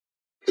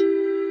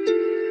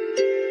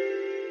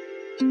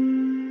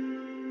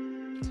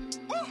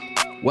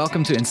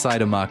Welcome to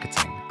Insider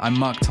Marketing. I'm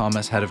Mark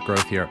Thomas, Head of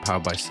Growth here at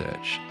Powered by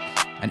Search.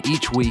 And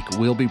each week,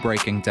 we'll be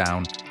breaking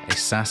down a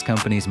SaaS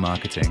company's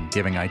marketing,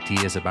 giving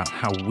ideas about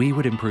how we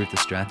would improve the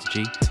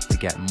strategy to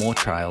get more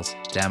trials,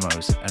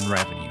 demos, and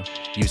revenue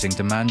using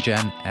demand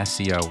gen,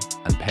 SEO,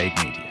 and paid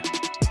media.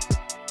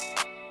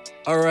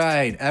 All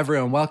right,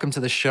 everyone, welcome to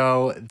the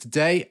show.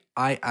 Today,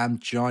 I am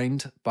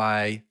joined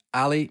by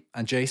Ali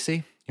and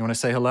JC. You want to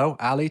say hello?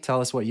 Ali, tell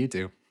us what you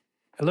do.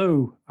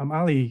 Hello, I'm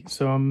Ali.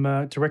 So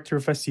I'm Director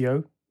of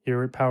SEO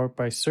here at Powered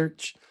by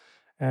Search.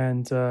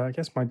 And I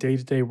guess my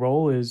day-to-day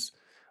role is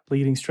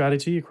leading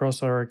strategy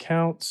across our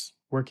accounts,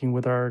 working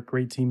with our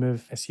great team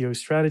of SEO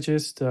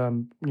strategists,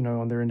 on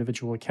their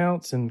individual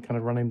accounts and kind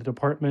of running the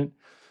department.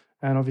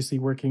 And obviously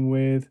working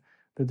with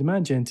the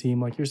demand gen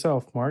team like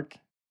yourself, Mark.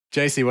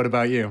 JC, what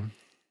about you?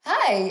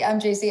 Hi, I'm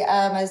JC.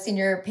 I'm a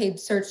senior paid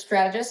search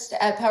strategist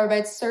at Powered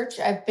by Search.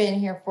 I've been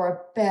here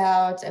for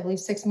about, I believe,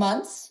 6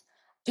 months.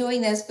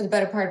 Doing this for the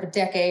better part of a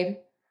decade.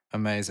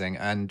 Amazing.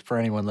 And for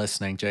anyone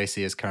listening,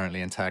 JC is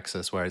currently in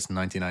Texas where it's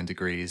 99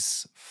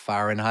 degrees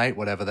Fahrenheit,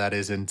 whatever that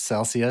is in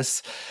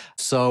Celsius.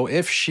 So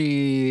if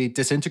she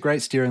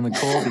disintegrates during the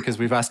call because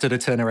we've asked her to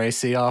turn her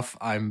AC off,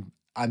 I'm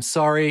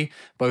sorry,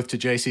 both to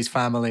JC's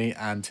family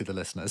and to the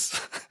listeners.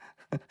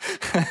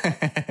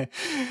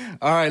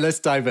 All right, let's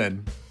dive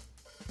in.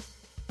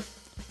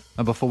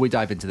 And before we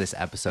dive into this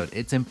episode,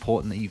 it's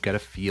important that you get a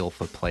feel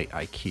for Plate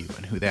IQ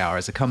and who they are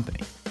as a company.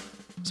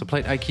 So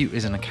Plate IQ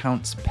is an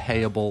accounts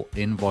payable,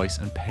 invoice,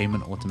 and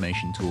payment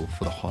automation tool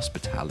for the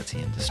hospitality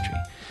industry.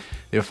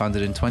 They were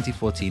founded in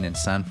 2014 in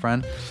San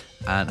Fran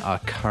and are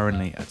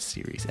currently at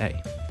Series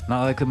A.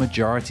 Now, like the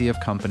majority of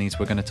companies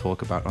we're going to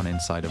talk about on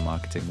Insider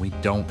Marketing, we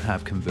don't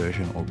have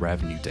conversion or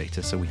revenue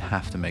data, so we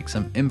have to make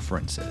some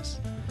inferences.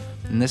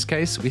 In this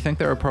case, we think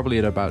they are probably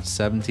at about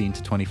 $17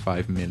 to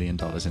 $25 million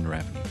in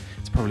revenue.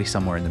 It's probably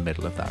somewhere in the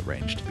middle of that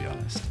range, to be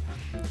honest.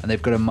 And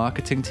they've got a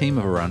marketing team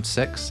of around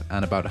 6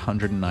 and about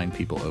 109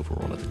 people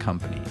overall at the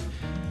company.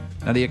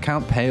 Now, the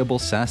account payable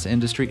SaaS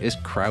industry is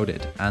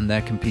crowded, and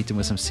they're competing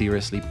with some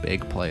seriously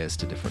big players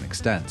to different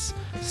extents.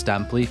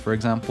 Stamply, for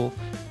example,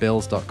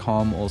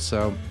 Bills.com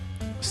also,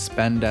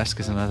 Spendesk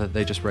is another.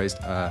 They just raised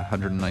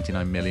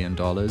 $199 million,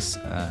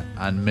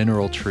 and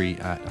Mineral Tree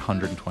at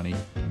 $120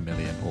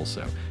 million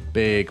also.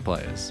 Big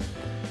players.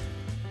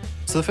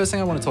 So the first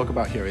thing I want to talk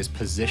about here is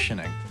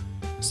positioning.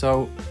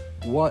 So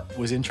what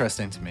was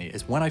interesting to me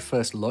is when I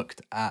first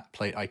looked at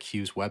Plate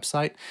IQ's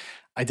website,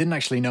 I didn't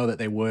actually know that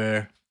they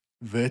were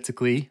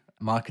vertically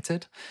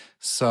marketed.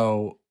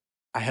 So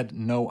I had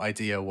no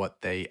idea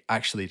what they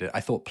actually did. I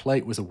thought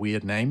Plate was a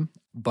weird name,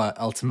 but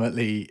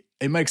ultimately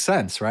it makes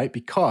sense, right?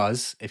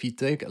 Because if you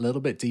dig a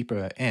little bit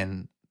deeper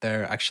in,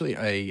 they're actually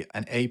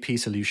an AP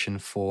solution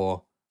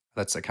for,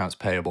 that's accounts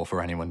payable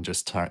for anyone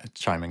just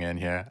chiming in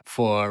here,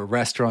 for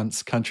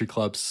restaurants, country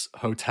clubs,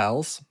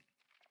 hotels,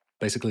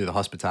 basically the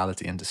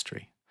hospitality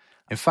industry.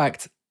 In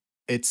fact,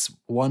 it's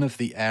one of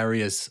the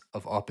areas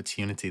of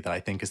opportunity that I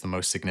think is the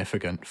most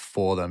significant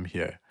for them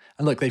here.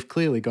 And look, they've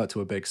clearly got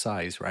to a big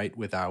size, right?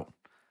 Without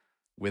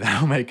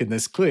making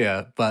this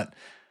clear, but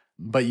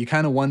you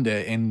kind of wonder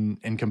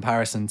in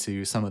comparison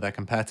to some of their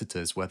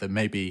competitors whether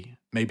maybe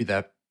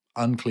their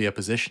unclear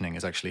positioning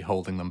is actually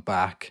holding them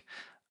back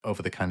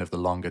over the kind of the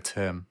longer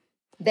term.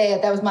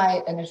 That was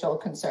my initial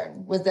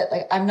concern, was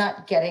that I'm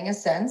not getting a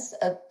sense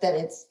of that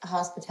it's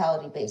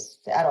hospitality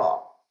based at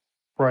all.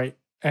 Right.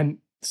 And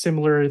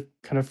similar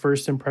kind of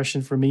first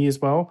impression for me as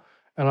well.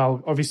 And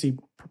I'll obviously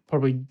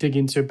probably dig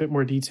into a bit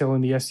more detail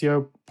in the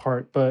SEO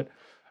part. But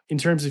in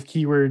terms of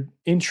keyword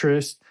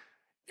interest,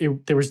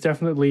 there was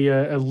definitely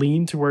a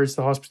lean towards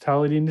the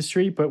hospitality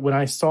industry. But when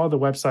I saw the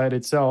website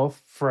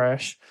itself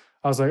fresh,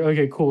 I was like,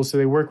 okay, cool. So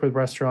they work with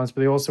restaurants,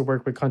 but they also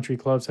work with country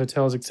clubs,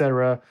 hotels,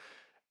 etc.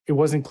 It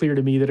wasn't clear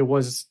to me that it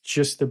was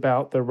just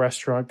about the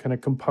restaurant kind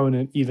of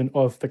component, even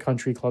of the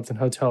country clubs and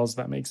hotels.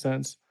 That makes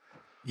sense.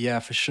 Yeah,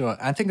 for sure.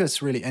 I think that's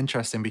really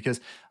interesting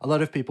because a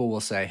lot of people will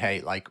say,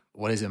 hey,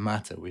 what does it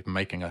matter? We're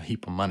making a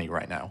heap of money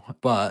right now.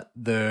 But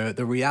the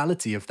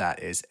reality of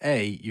that is,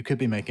 A, you could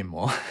be making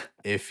more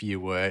if you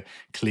were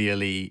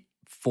clearly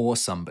for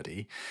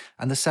somebody.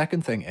 And the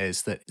second thing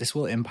is that this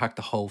will impact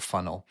the whole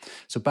funnel.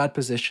 So bad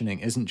positioning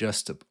isn't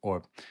just,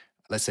 or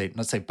let's say,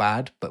 not say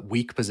bad, but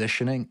weak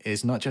positioning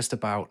is not just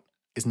about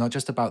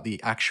the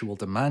actual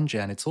demand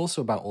gen. It's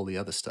also about all the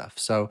other stuff.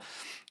 So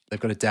they've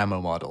got a demo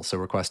model. So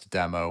request a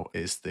demo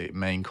is the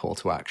main call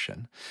to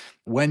action.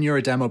 When you're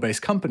a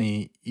demo-based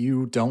company,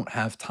 you don't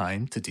have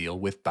time to deal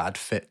with bad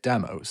fit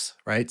demos,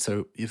 right?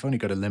 So you've only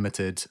got a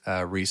limited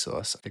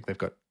resource. I think they've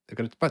got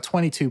about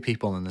 22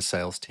 people in the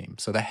sales team.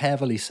 So they're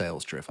heavily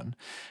sales driven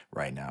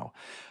right now.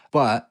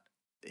 But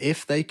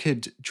if they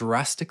could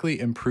drastically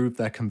improve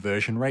their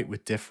conversion rate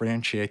with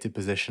differentiated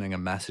positioning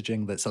and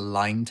messaging that's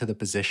aligned to the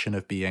position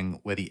of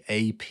being we're the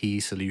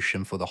AP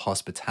solution for the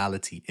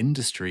hospitality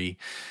industry,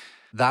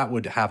 that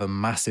would have a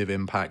massive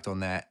impact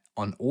on their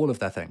on all of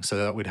their things. So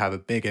that would have a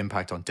big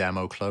impact on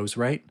demo close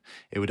rate.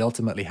 It would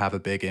ultimately have a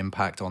big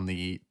impact on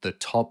the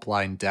top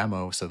line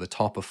demo, so the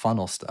top of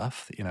funnel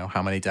stuff,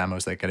 how many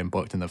demos they're getting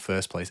booked in the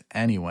first place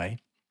anyway.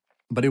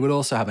 But it would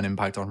also have an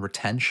impact on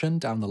retention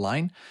down the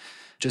line.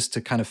 Just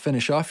to kind of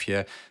finish off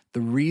here, the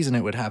reason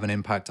it would have an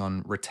impact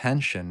on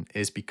retention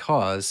is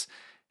because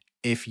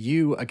if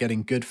you are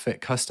getting good fit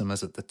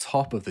customers at the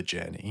top of the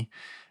journey,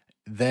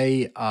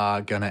 they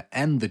are going to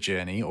end the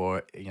journey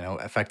or,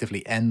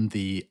 effectively end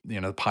the,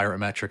 the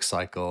pyrometric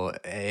cycle,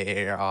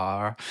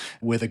 AAR,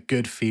 with a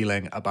good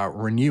feeling about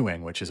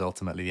renewing, which is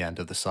ultimately the end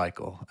of the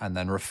cycle, and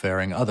then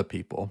referring other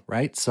people,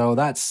 right? So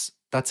that's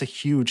a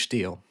huge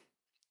deal.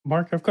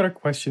 Mark, I've got a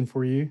question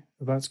for you,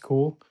 if that's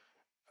cool.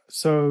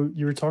 So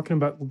you were talking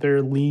about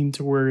their lean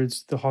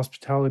towards the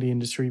hospitality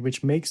industry,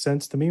 which makes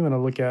sense to me when I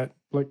look at,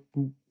 like,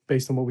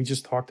 based on what we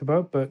just talked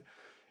about. But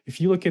if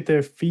you look at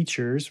their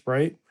features,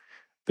 right,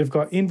 they've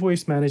got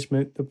invoice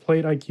management, the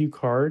Plate IQ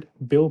card,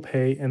 bill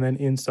pay, and then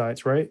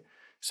insights, right?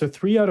 So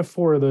 3 out of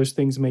 4 of those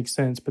things make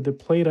sense. But the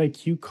Plate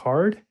IQ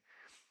card,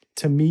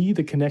 to me,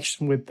 the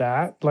connection with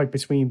that, like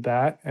between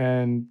that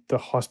and the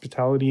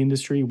hospitality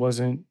industry,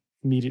 wasn't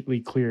immediately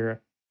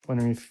clear.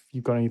 Wondering if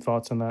you've got any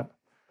thoughts on that.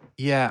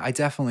 Yeah, I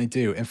definitely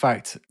do. In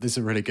fact, this is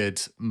a really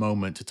good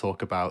moment to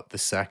talk about the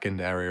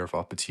second area of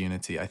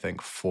opportunity, I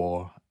think,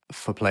 for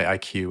Plate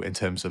IQ in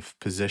terms of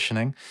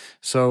positioning.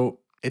 So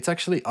it's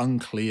actually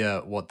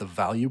unclear what the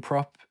value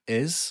prop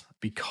is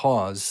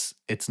because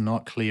it's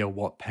not clear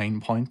what pain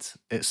point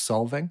it's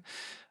solving.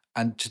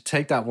 And to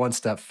take that one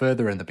step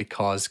further in the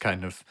because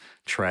kind of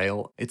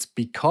trail, it's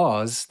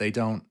because they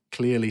don't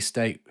clearly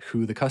state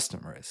who the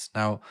customer is.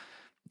 Now,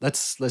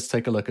 let's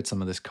take a look at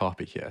some of this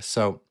copy here.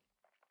 So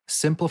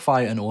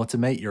simplify and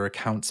automate your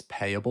accounts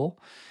payable.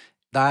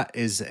 That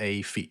is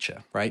a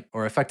feature, right?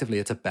 Or effectively,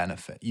 it's a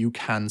benefit. You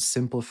can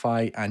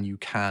simplify and you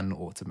can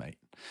automate.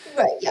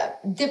 Right, yeah.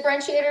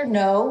 Differentiator,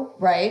 no,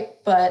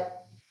 right?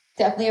 But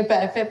definitely a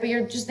benefit. But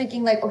you're just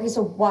thinking like, okay,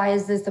 so why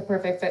is this the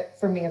perfect fit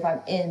for me if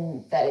I'm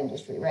in that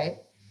industry, right?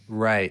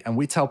 Right. And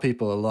we tell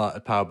people a lot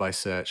at Powered by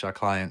Search, our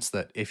clients,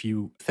 that if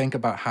you think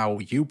about how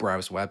you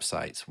browse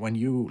websites, when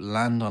you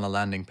land on a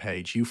landing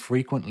page, you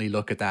frequently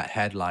look at that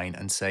headline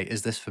and say,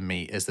 is this for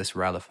me? Is this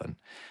relevant?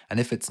 And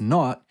if it's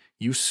not,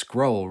 you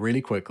scroll really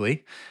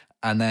quickly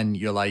and then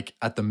you're like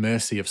at the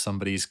mercy of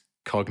somebody's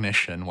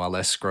cognition while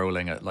they're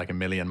scrolling at like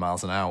 1,000,000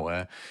 miles an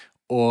hour,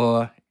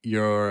 or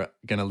you're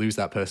going to lose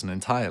that person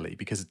entirely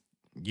because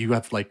you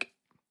have like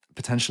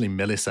potentially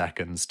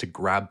milliseconds to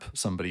grab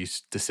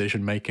somebody's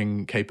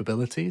decision-making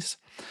capabilities.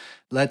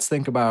 Let's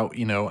think about,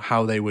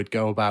 how they would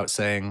go about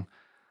saying,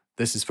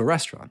 this is for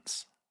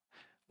restaurants.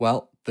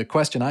 Well, the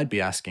question I'd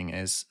be asking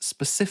is,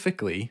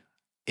 specifically,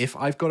 if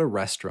I've got a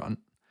restaurant,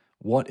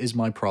 what is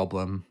my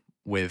problem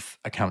with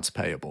accounts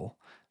payable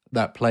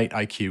that Plate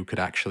IQ could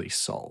actually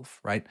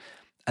solve, right?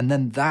 And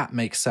then that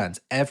makes sense.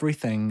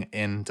 Everything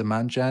in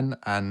demand gen,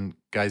 and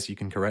guys, you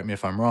can correct me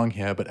if I'm wrong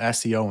here, but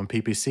SEO and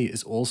PPC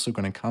is also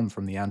going to come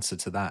from the answer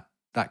to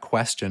that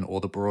question or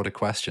the broader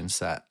question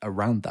set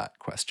around that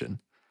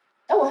question.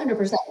 Oh,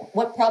 100%.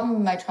 What problem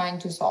am I trying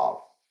to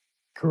solve?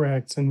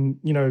 Correct.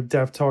 And,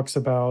 Dev talks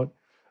about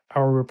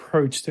our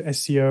approach to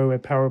SEO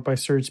at Powered by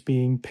Search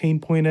being pain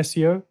point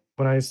SEO.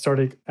 When I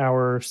started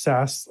our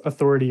SaaS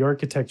authority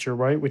architecture,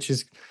 right, which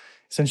is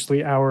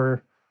essentially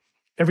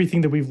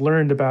everything that we've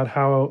learned about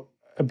how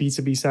a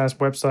B2B SaaS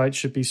website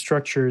should be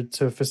structured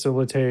to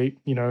facilitate,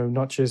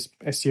 not just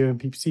SEO and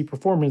PPC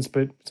performance,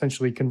 but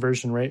essentially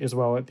conversion rate as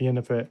well at the end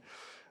of it.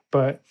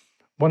 But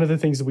one of the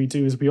things that we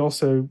do is we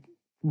also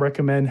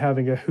recommend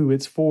having a who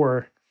it's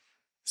for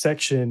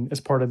section as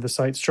part of the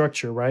site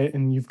structure, right?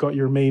 And you've got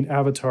your main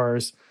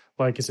avatars,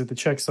 like is it the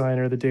check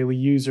signer, the daily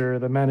user,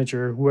 the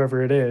manager,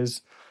 whoever it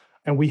is.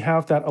 And we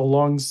have that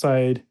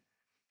alongside,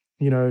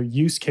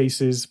 use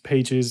cases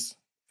pages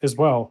as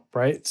well,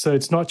 right? So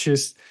it's not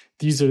just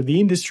these are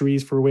the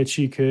industries for which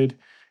you could,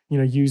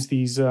 use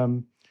these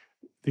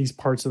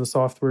parts of the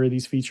software,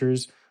 these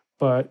features,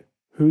 but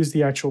who's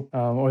the actual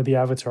or the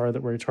avatar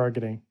that we're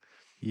targeting?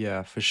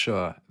 Yeah, for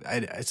sure.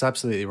 It's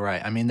absolutely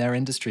right. I mean, their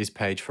industries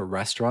page for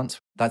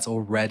restaurants, that's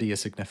already a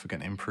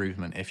significant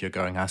improvement if you're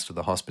going after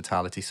the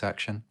hospitality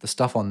section. The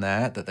stuff on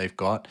there that they've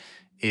got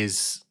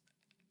it's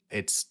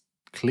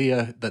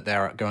clear that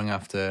they're going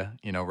after,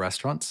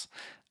 restaurants.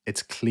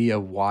 It's clear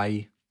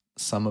why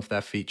some of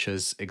their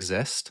features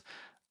exist,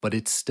 but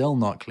it's still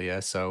not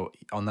clear. So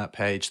on that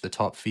page, the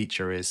top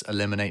feature is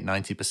eliminate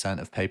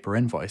 90% of paper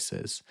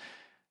invoices,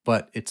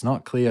 but it's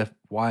not clear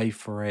why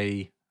for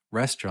a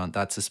restaurant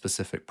that's a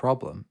specific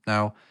problem.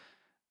 Now,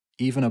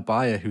 even a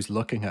buyer who's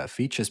looking at a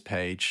features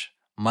page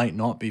might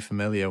not be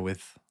familiar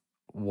with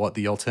what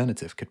the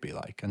alternative could be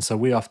like. And so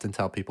we often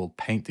tell people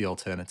paint the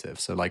alternative.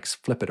 So like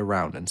flip it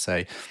around and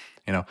say,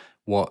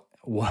 what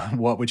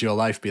would your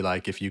life be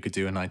like if you could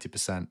do a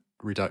 90%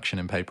 reduction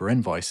in paper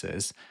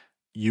invoices?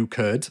 You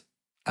could,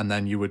 and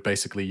then you would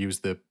basically use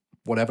the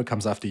whatever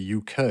comes after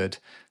you could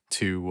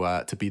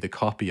to be the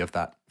copy of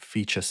that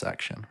feature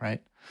section,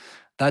 right?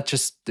 that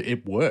just,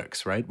 it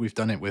works, right? We've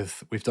done it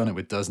with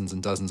dozens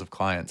and dozens of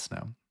clients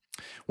now.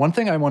 One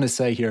thing I want to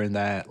say here and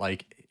there,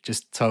 like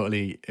just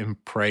totally in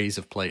praise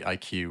of Plate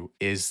IQ,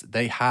 is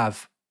they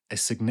have a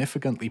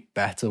significantly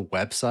better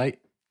website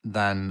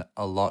than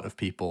a lot of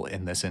people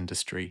in this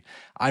industry.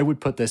 I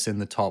would put this in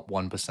the top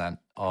 1%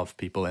 of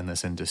people in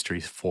this industry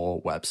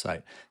for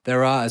website.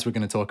 There are, as we're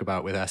going to talk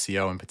about with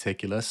SEO in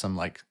particular, some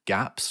like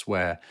gaps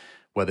where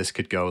this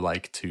could go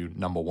like to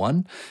number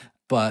one,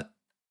 but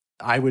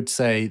I would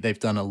say they've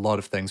done a lot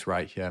of things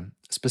right here.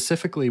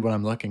 Specifically, what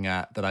I'm looking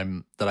at that I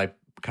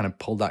kind of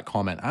pulled that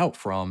comment out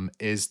from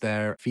is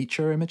their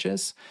feature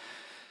images.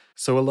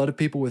 So a lot of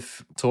people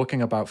with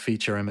talking about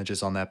feature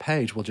images on their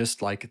page will just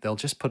they'll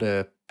just put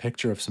a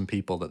picture of some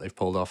people that they've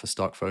pulled off a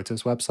stock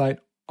photos website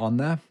on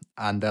there,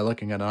 and they're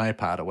looking at an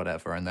iPad or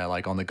whatever, and they're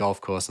like on the golf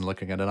course and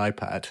looking at an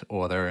iPad,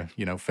 or they're,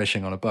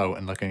 fishing on a boat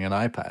and looking at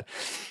an iPad.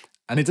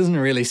 And it doesn't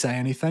really say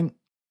anything.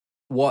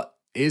 What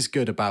is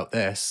good about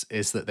this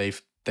is that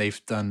they've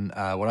done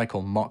what I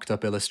call mocked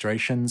up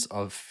illustrations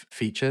of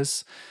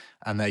features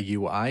and their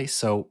UI.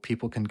 So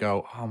people can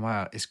go, oh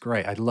wow, it's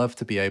great. I'd love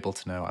to be able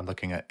to know, I'm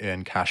looking at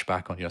earn cash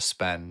back on your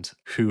spend,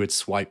 who had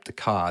swiped the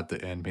card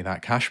that earned me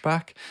that cash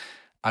back.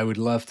 I would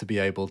love to be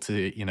able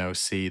to,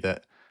 see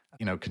that,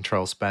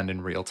 control spend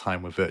in real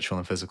time with virtual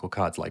and physical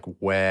cards, like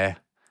where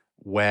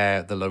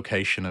the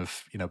location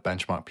of,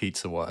 Benchmark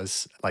Pizza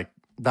was. Like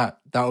that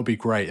would be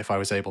great if I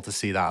was able to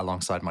see that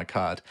alongside my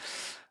card.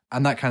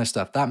 And that kind of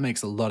stuff, that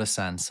makes a lot of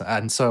sense.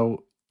 And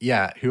so,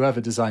 yeah,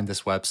 whoever designed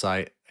this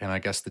website, and I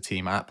guess the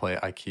team at Plate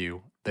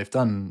IQ,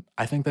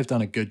 I think they've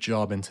done a good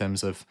job in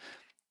terms of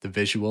the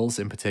visuals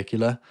in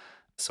particular.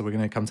 So we're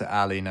going to come to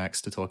Ali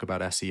next to talk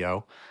about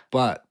SEO.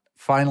 But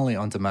finally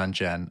on demand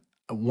gen,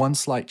 one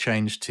slight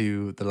change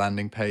to the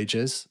landing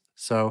pages.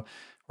 So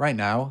right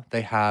now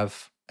they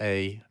have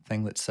a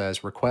thing that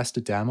says request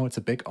a demo. It's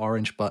a big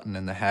orange button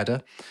in the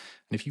header.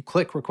 And if you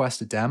click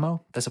request a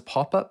demo, there's a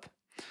pop-up.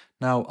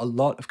 Now, a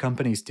lot of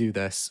companies do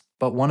this,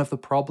 but one of the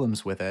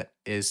problems with it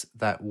is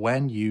that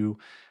when you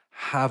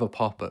have a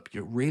pop-up,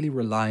 you're really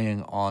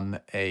relying on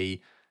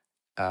a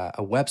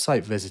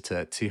website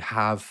visitor to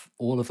have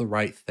all of the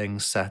right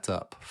things set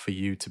up for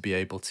you to be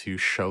able to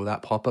show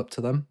that pop-up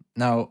to them.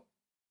 Now,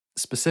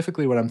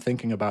 specifically what I'm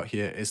thinking about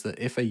here is that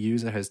if a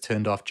user has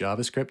turned off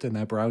JavaScript in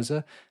their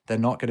browser, they're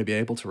not going to be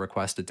able to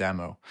request a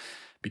demo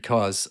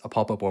because a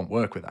pop-up won't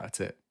work without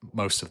it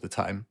most of the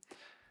time.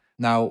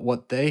 Now,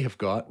 what they have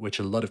got, which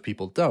a lot of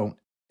people don't,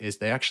 is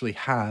they actually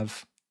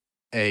have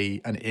an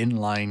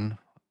inline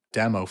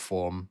demo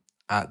form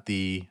at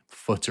the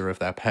footer of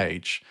their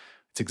page.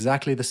 It's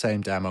exactly the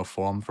same demo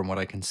form from what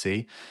I can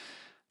see,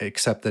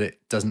 except that it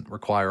doesn't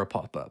require a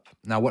pop-up.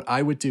 Now, what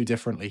I would do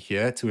differently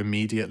here to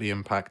immediately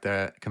impact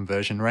their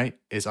conversion rate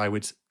is I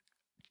would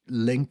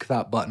link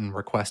that button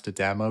request a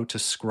demo to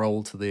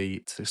scroll to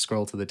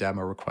the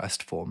demo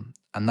request form,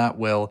 and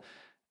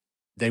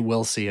they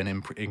will see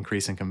an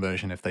increase in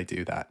conversion if they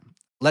do that.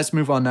 Let's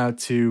move on now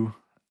to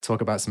talk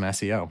about some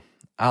SEO.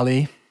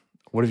 Ali,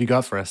 what have you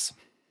got for us?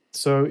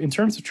 So in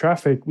terms of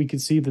traffic, we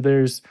could see that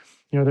there's,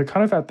 they're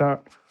kind of at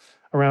that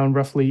around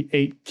roughly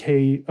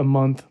 8K a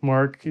month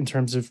mark in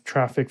terms of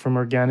traffic from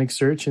organic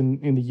search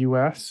in the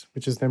US,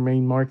 which is their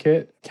main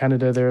market.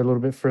 Canada, they're a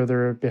little bit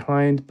further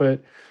behind,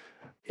 but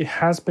it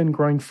has been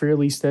growing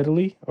fairly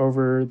steadily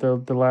over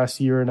the last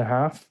year and a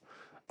half.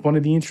 One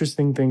of the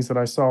interesting things that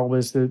I saw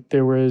was that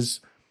there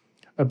was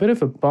a bit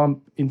of a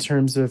bump in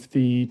terms of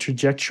the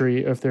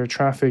trajectory of their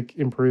traffic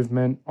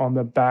improvement on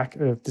the back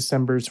of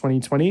December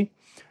 2020.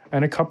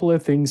 And a couple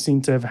of things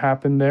seem to have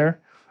happened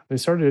there. They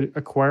started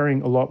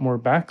acquiring a lot more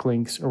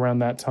backlinks around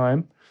that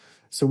time.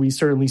 So we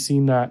certainly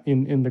seen that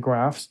in the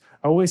graphs.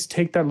 I always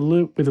take that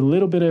with a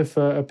little bit of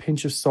a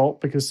pinch of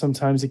salt, because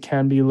sometimes it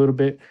can be a little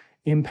bit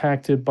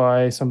impacted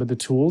by some of the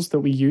tools that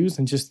we use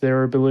and just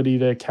their ability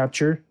to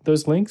capture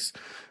those links.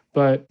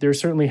 But there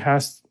certainly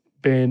has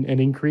been an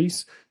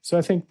increase. So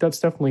I think that's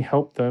definitely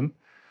helped them.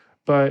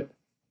 But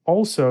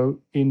also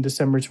in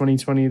December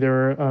 2020, there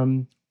were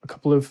a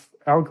couple of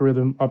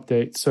algorithm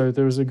updates. So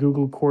there was a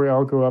Google Core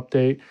Algo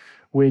update,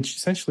 which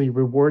essentially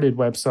rewarded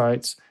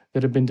websites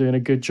that have been doing a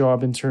good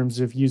job in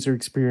terms of user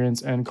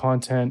experience and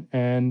content,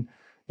 and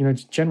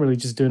generally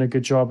just doing a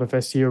good job of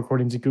SEO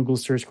according to Google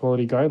search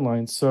quality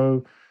guidelines.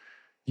 So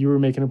you were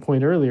making a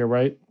point earlier,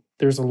 right?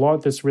 There's a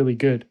lot that's really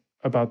good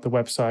about the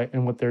website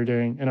and what they're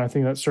doing. And I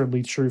think that's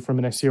certainly true from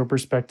an SEO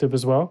perspective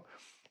as well.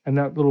 And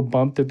that little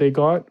bump that they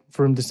got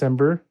from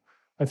December,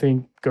 I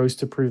think goes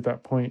to prove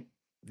that point.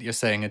 You're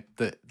saying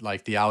that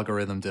like the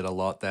algorithm did a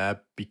lot there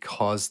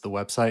because the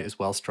website is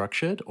well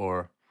structured,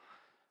 or?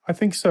 I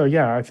think so.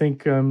 Yeah. I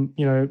think,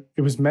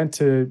 it was meant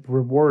to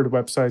reward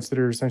websites that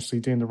are essentially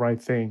doing the right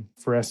thing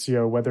for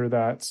SEO, whether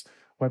that's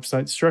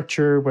website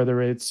structure,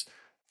 whether it's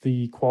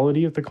the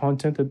quality of the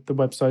content that the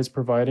website's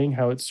providing,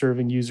 how it's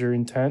serving user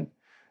intent.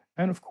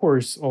 And of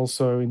course,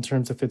 also in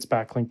terms of its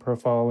backlink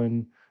profile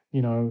and,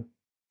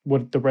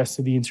 what the rest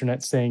of the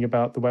internet's saying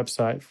about the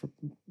website,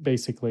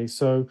 basically.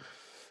 So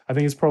I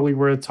think it's probably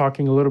worth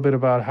talking a little bit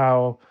about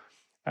how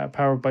at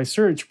Powered by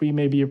Search, we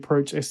maybe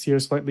approach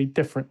SEO slightly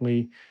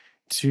differently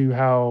to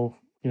how,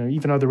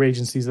 even other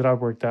agencies that I've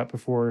worked at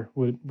before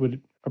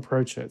would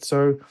approach it.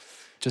 So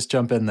just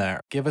jump in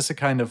there. Give us a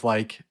kind of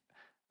like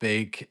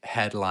big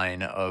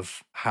headline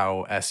of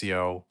how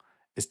SEO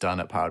is done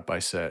at Powered by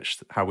Search,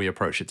 how we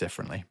approach it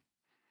differently.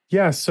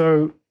 Yeah,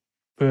 so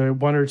the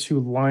one or two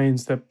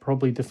lines that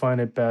probably define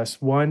it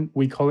best. One,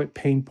 we call it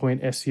pain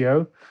point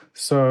SEO.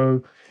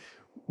 So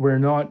we're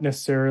not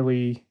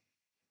necessarily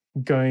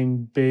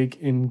going big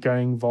in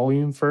going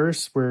volume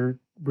first. We're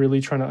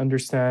really trying to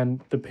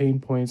understand the pain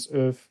points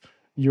of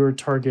your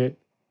target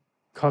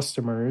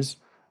customers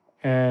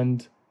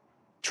and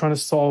trying to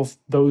solve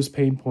those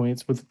pain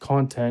points with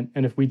content.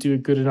 And if we do a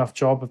good enough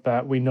job of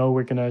that, we know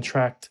we're going to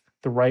attract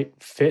the right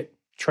fit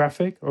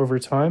traffic over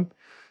time.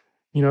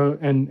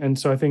 And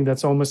so I think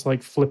that's almost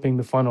like flipping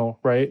the funnel,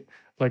 right?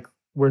 Like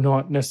we're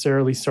not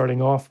necessarily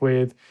starting off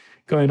with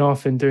going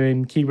off and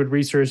doing keyword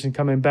research and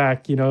coming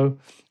back,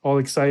 all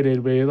excited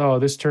with, oh,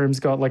 this term's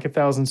got like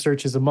 1,000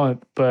 searches a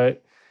month.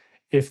 But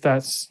if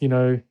that's,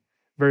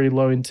 very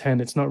low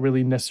intent, it's not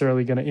really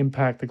necessarily going to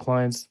impact the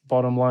client's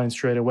bottom line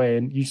straight away.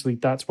 And usually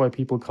that's why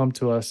people come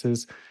to us,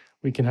 is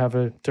we can have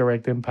a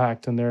direct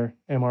impact on their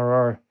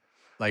MRR.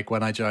 Like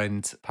when I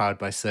joined Powered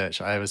by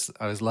Search, I was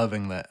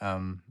loving that.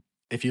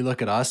 If you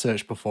look at our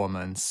search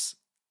performance,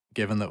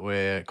 given that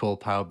we're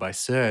called Powered by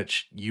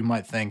Search, you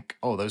might think,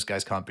 oh, those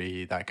guys can't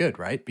be that good,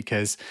 right?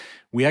 Because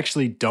we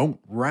actually don't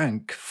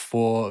rank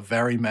for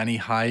very many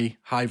high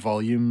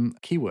volume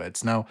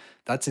keywords. Now,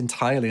 that's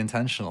entirely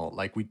intentional.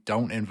 Like we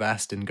don't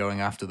invest in going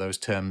after those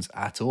terms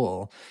at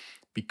all,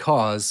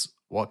 because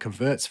what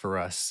converts for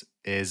us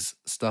is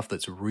stuff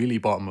that's really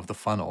bottom of the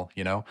funnel,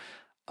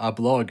 Our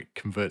blog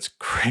converts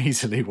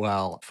crazily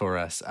well for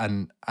us,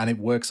 and it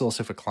works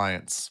also for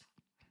clients.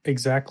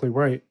 Exactly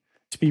right.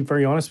 To be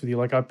very honest with you,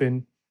 like I've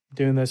been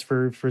doing this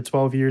for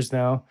 12 years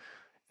now,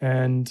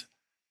 and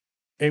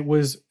it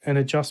was an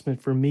adjustment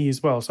for me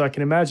as well. So I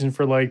can imagine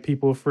for like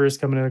people first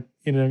coming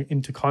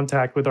into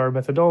contact with our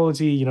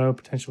methodology,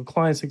 potential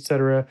clients,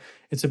 etc.,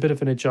 it's a bit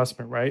of an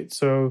adjustment, right?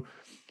 So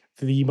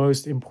the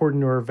most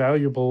important or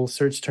valuable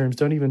search terms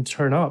don't even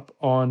turn up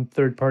on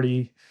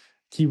third-party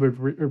keyword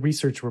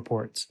research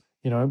reports,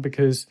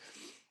 because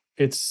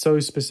it's so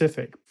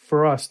specific.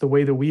 For us, the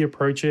way that we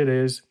approach it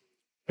is,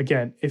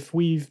 again, if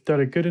we've done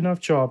a good enough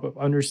job of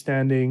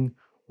understanding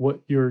what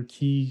your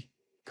key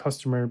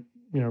customer,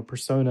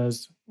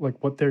 personas,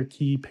 like what their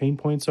key pain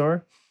points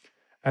are,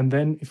 and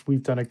then if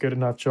we've done a good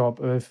enough job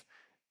of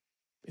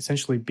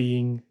essentially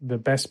being the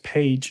best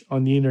page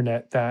on the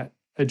internet that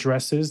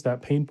addresses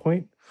that pain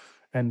point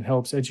and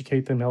helps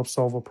educate them, helps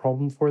solve a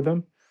problem for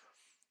them,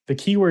 the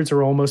keywords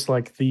are almost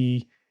like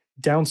the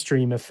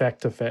downstream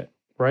effect of it.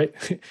 Right?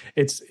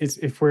 It's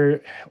if we're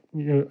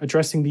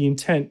addressing the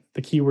intent,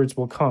 the keywords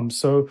will come.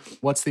 So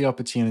what's the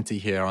opportunity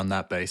here on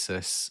that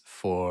basis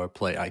for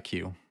Plate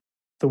IQ?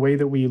 The way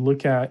that we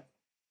look at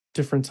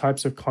different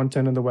types of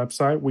content on the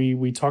website,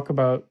 we talk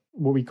about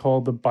what we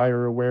call the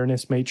buyer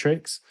awareness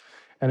matrix.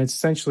 And it's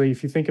essentially,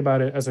 if you think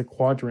about it as a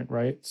quadrant,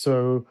 right?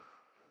 So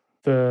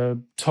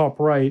the top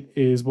right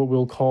is what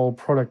we'll call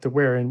product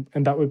aware. And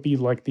that would be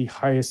like the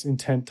highest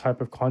intent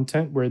type of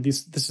content, where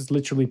this is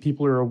literally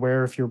people are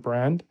aware of your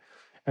brand,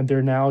 and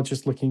they're now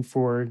just looking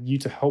for you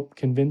to help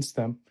convince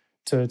them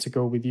to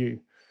go with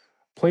you.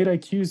 Plate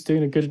IQ is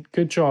doing a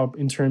good job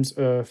in terms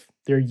of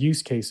their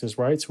use cases,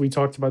 right? So we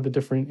talked about the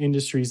different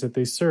industries that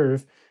they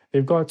serve.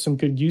 They've got some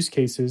good use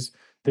cases.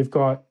 They've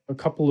got a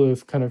couple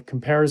of kind of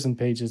comparison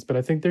pages, but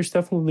I think there's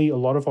definitely a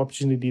lot of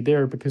opportunity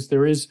there because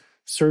there is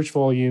search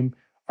volume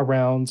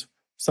around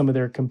some of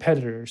their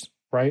competitors,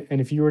 right? And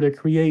if you were to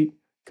create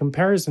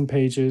comparison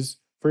pages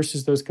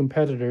versus those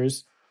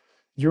competitors,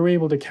 you're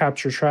able to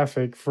capture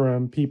traffic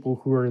from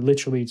people who are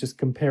literally just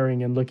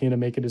comparing and looking to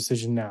make a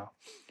decision now.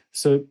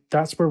 So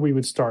that's where we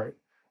would start,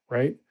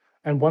 right?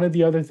 And one of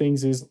the other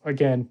things is,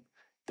 again,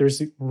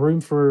 there's room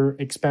for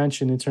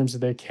expansion in terms of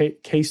their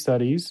case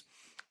studies.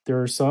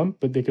 There are some,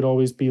 but they could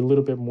always be a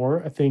little bit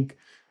more. I think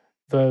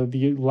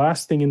the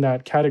last thing in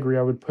that category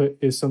I would put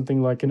is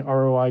something like an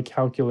ROI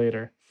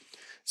calculator.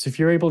 So if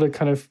you're able to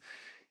kind of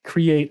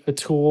create a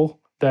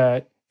tool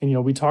that,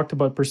 and we talked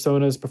about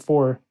personas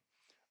before,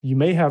 you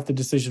may have the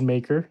decision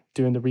maker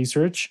doing the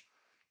research,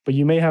 but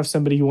you may have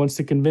somebody who wants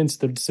to convince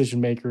the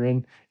decision maker,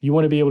 and you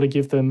want to be able to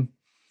give them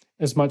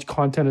as much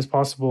content as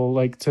possible,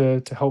 like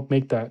to help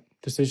make that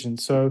decision.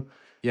 So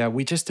yeah,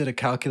 we just did a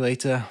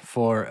calculator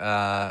for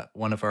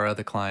one of our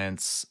other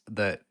clients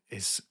that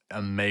is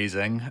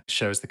amazing.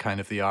 Shows the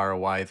kind of the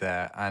ROI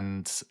there,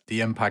 and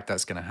the impact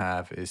that's going to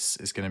have is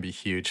going to be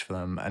huge for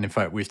them. And in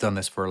fact, we've done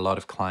this for a lot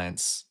of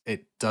clients.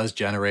 It does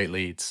generate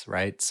leads,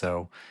 right?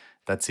 So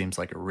that seems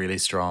like a really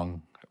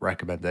strong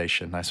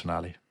recommendation. Nice one,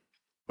 Ali.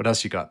 What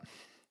else you got?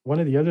 One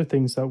of the other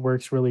things that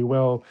works really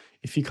well,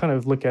 if you kind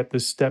of look at the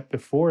step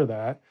before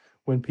that,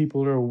 when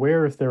people are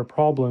aware of their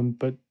problem,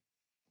 but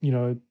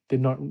they're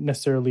not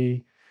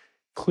necessarily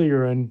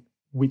clear on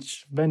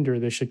which vendor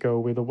they should go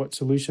with or what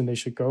solution they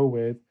should go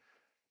with,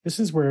 this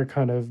is where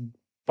kind of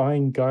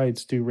buying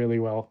guides do really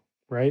well,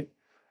 right?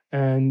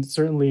 And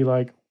certainly,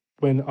 like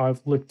when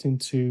I've looked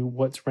into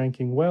what's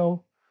ranking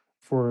well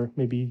for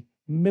maybe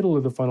middle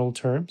of the funnel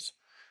terms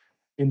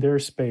in their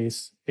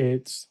space,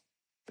 it's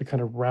the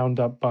kind of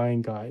roundup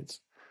buying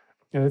guides.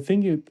 And the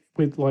thing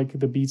with like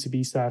the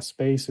B2B SaaS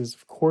space is,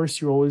 of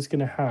course, you're always going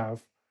to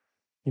have,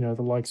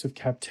 the likes of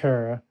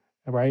Capterra,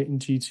 right, and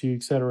G2,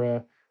 et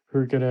cetera, who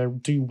are going to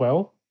do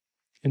well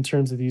in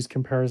terms of these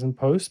comparison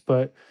posts.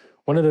 But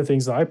one of the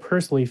things that I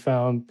personally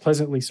found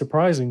pleasantly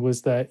surprising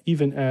was that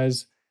even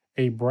as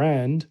a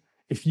brand,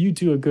 if you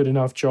do a good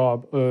enough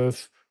job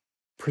of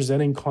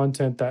presenting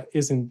content that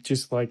isn't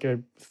just like a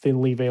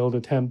thinly veiled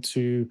attempt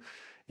to,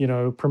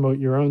 promote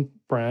your own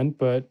brand,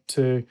 but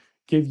to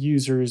give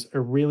users a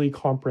really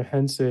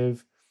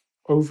comprehensive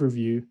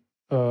overview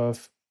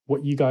of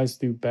what you guys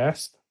do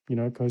best,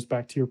 it goes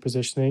back to your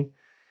positioning,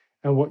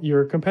 and what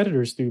your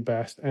competitors do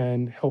best,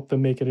 and help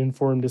them make an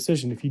informed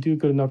decision. If you do a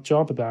good enough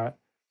job of that,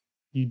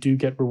 you do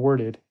get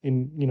rewarded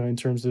in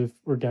terms of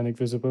organic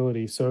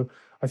visibility. So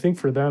I think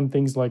for them,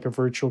 things like a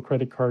virtual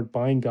credit card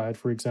buying guide,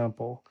 for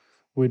example,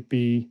 would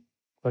be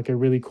like a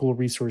really cool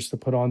resource to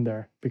put on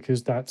there,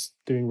 because that's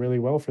doing really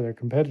well for their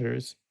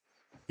competitors.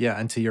 Yeah,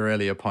 and to your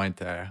earlier point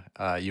there,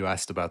 you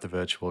asked about the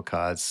virtual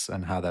cards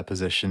and how they're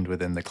positioned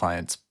within the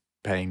client's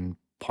pain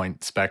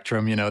point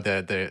spectrum,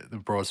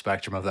 the broad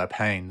spectrum of their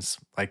pains.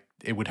 Like,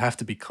 it would have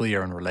to be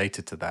clear and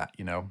related to that,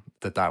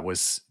 that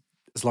was,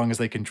 as long as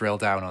they can drill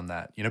down on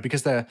that,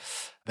 because they're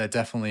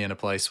definitely in a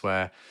place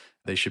where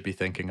they should be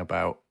thinking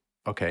about,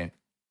 okay,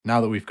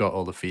 now that we've got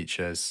all the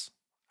features,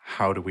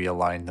 how do we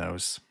align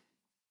those?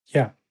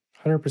 Yeah,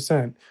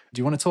 100%. Do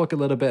you want to talk a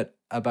little bit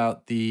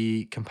about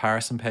the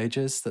comparison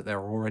pages that they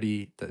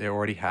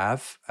already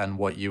have, and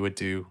what you would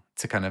do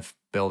to kind of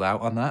build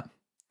out on that?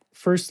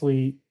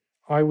 Firstly,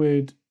 I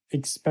would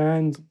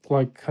expand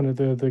like kind of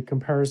the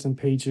comparison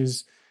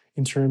pages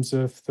in terms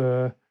of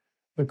the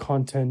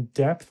content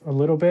depth a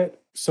little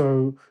bit.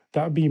 So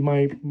that would be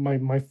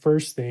my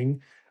first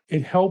thing.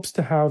 It helps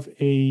to have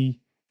a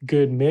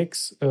good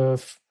mix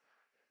of,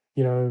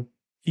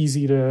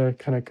 easy to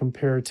kind of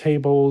compare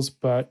tables,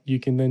 but you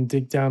can then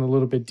dig down a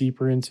little bit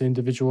deeper into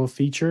individual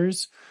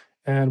features.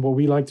 And what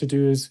we like to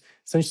do is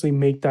essentially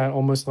make that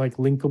almost like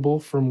linkable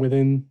from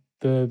within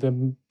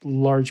the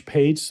large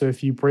page. So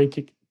if you break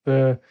it,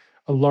 a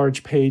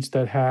large page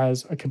that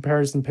has a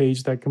comparison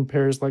page that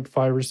compares like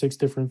 5 or 6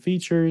 different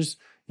features,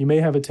 you may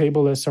have a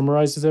table that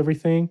summarizes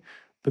everything,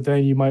 but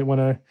then you might want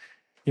to,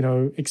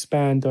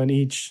 expand on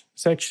each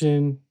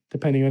section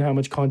depending on how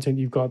much content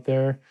you've got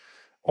there.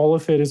 All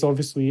of it is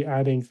obviously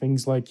adding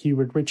things like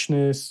keyword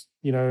richness,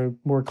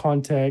 more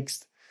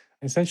context.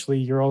 Essentially,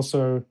 you're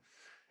also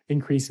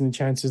increasing the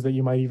chances that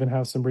you might even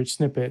have some rich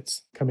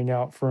snippets coming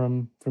out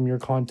from your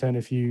content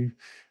if you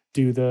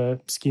do the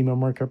schema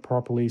markup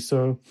properly.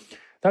 So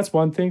that's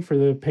one thing for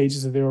the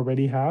pages that they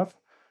already have.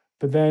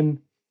 But then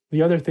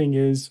the other thing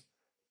is,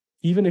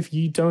 even if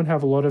you don't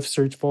have a lot of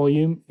search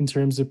volume in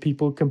terms of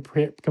people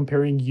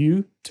comparing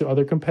you to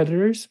other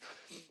competitors,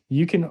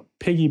 you can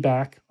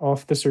piggyback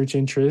off the search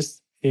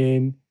interest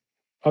in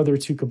other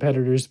 2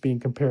 competitors being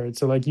compared.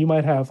 So like you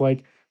might have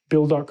like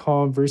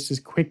Bill.com versus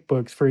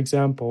QuickBooks, for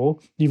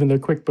example, even though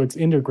QuickBooks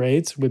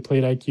integrates with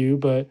Plate IQ,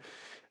 but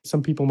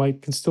some people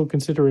might still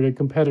consider it a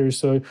competitor.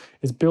 So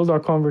it's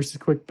Bill.com versus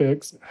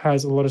QuickBooks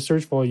has a lot of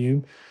search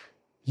volume.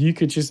 You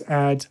could just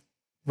add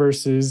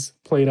versus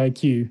Plate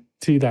IQ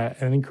to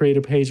that and then create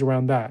a page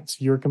around that. So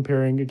you're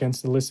comparing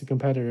against the list of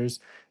competitors.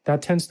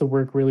 That tends to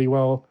work really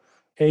well.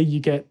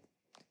 You get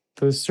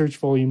the search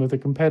volume of the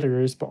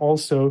competitors, but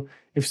also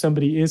if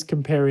somebody is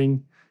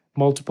comparing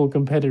multiple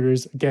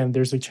competitors, again,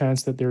 there's a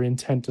chance that their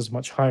intent is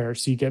much higher.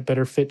 So you get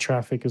better fit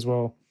traffic as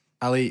well.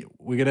 Ali,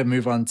 we're going to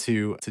move on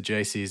to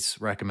JC's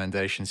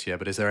recommendations here,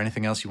 but is there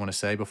anything else you want to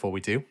say before we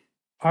do?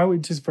 I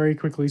would just very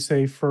quickly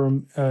say,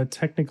 from a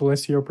technical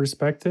SEO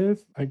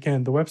perspective,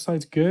 again, the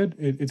website's good.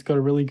 It's got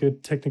a really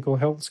good technical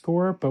health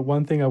score, but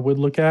one thing I would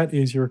look at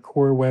is your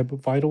Core Web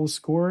Vitals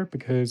score,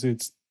 because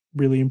it's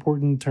really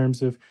important in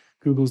terms of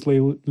Google's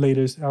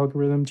latest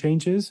algorithm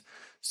changes.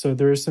 So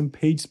there are some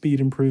page speed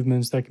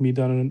improvements that can be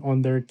done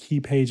on their key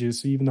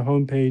pages. So even the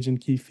homepage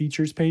and key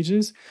features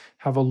pages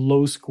have a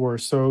low score.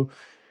 So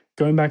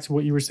going back to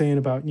what you were saying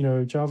about,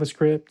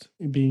 JavaScript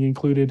being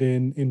included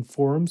in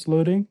forums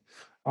loading,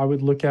 I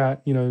would look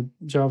at,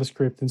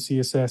 JavaScript and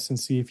CSS and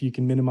see if you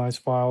can minimize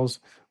files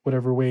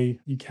whatever way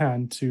you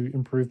can to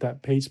improve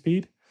that page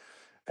speed.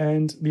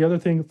 And the other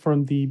thing,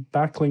 from the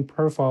backlink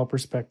profile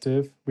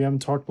perspective, we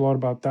haven't talked a lot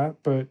about that,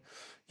 but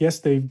yes,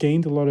 they've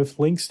gained a lot of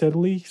links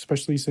steadily,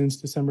 especially since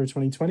December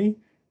 2020,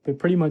 but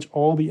pretty much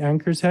all the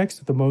anchor text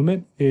at the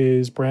moment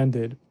is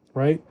branded,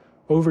 right?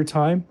 Over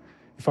time,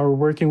 if I were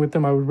working with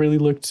them, I would really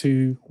look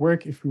to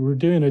work, if we were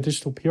doing a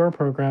digital PR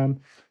program,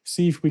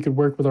 see if we could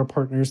work with our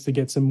partners to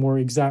get some more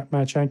exact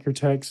match anchor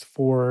text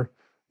for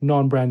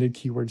non-branded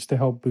keywords to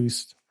help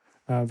boost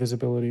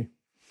visibility.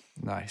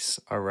 Nice.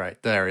 All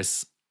right.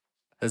 There's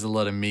a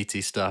lot of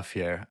meaty stuff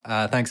here.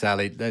 Thanks,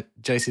 Ali.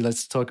 JC,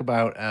 let's talk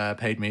about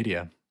paid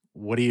media.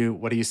 What are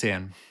you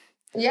seeing?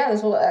 Yeah,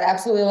 this will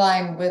absolutely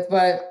align with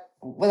what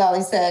what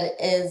Ali said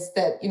is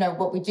that,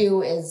 what we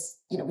do is,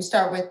 we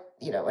start with,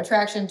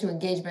 attraction to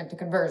engagement to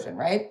conversion,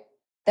 right?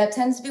 That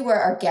tends to be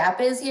where our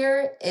gap is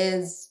here,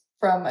 is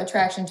from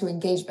attraction to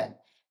engagement.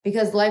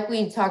 Because like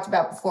we talked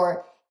about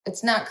before,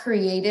 it's not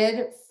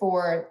created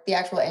for the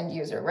actual end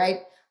user,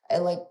 right?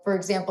 Like, for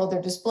example,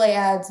 their display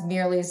ads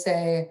merely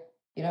say,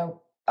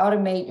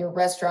 automate your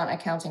restaurant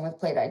accounting with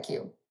Plate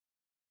IQ.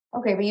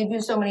 Okay, but you do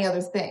so many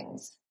other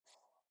things.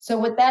 So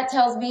what that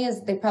tells me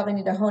is they probably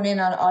need to hone in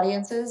on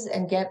audiences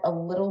and get a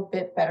little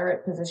bit better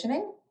at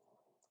positioning,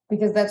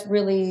 because that's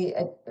really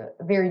a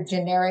very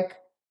generic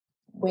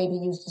way to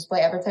use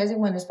display advertising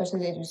when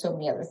especially they do so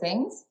many other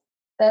things.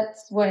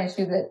 That's one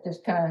issue that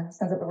just kind of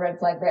sends up a red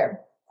flag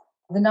there.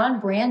 The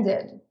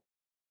non-branded.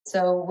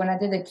 So when I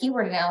did the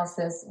keyword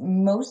analysis,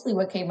 mostly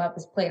what came up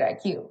is Plate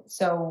IQ.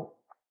 So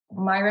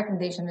my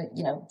recommendation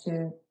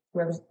to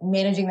whoever's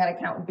managing that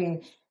account would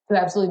be to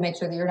absolutely make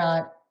sure that you're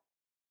not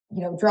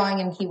drawing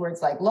in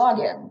keywords like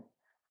login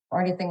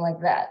or anything like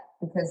that,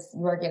 because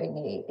you are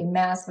getting a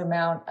massive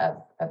amount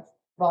of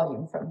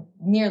volume from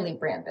merely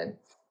branded.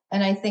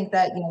 And I think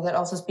that, that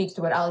also speaks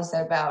to what Ali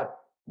said about,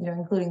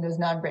 including those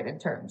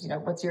non-branded terms.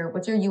 What's your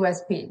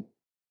USP?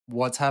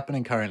 What's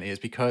happening currently is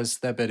because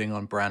they're bidding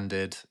on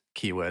branded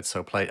keywords,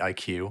 so Plate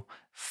IQ,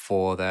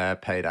 for their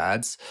paid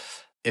ads.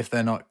 If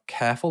they're not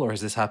careful, or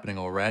is this happening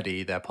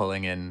already, they're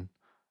pulling in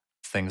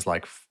things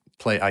like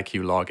Plate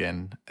IQ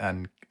login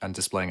and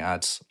displaying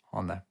ads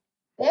on there.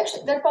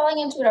 They're falling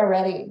into it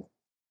already.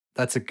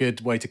 That's a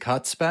good way to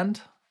cut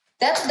spend.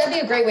 That'd be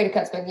a great way to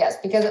cut spend, yes,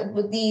 because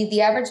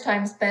the average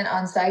time spent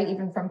on site,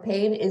 even from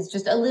paid, is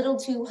just a little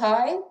too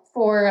high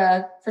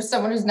for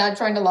someone who's not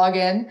trying to log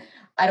in.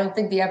 I don't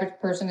think the average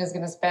person is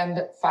going to spend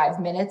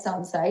 5 minutes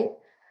on site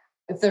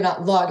if they're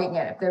not logging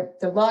in. If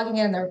they're logging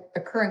in, they're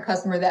a current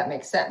customer, that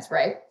makes sense,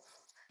 right?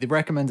 The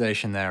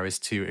recommendation there is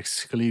to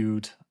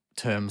exclude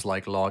terms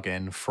like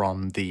login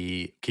from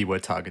the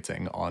keyword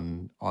targeting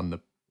on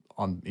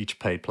each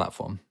paid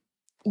platform.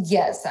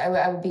 Yes,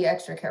 I would be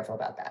extra careful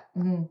about that.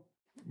 Mm-hmm.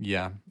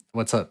 Yeah.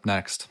 What's up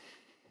next?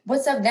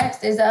 What's up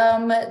next is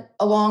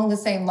along the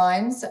same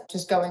lines,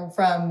 just going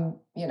from,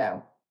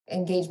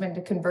 engagement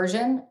to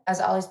conversion,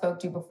 as Ali spoke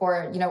to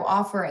before,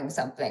 offering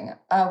something.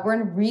 We're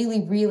in a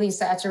really, really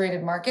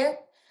saturated market.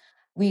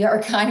 We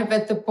are kind of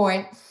at the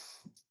point,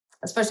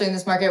 especially in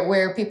this market,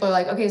 where people are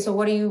like, okay, so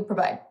what do you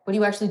provide? What do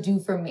you actually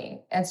do for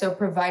me? And so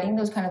providing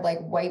those kind of like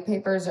white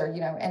papers or,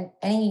 and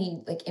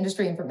any like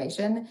industry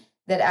information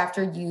that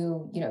after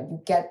you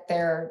get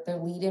their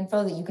lead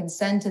info that you can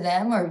send to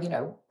them or,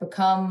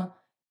 become,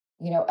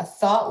 a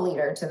thought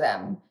leader to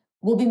them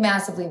will be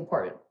massively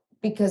important,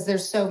 because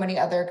there's so many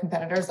other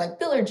competitors like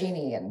Biller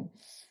Genie and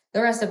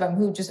the rest of them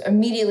who just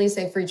immediately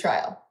say free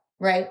trial,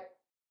 right?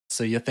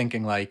 So you're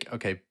thinking like,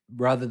 okay,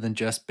 rather than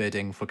just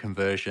bidding for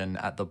conversion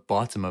at the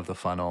bottom of the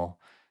funnel,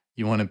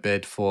 you want to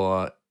bid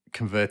for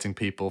converting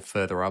people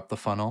further up the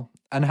funnel.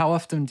 And how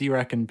often do you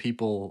reckon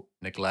people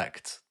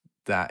neglect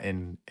that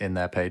in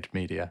their paid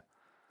media?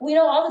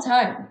 All the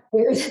time.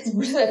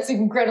 That's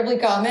incredibly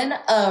common.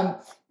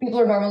 People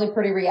are normally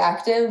pretty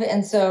reactive.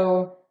 And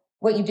so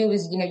what you do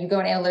is, you go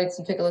in analytics,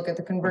 you take a look at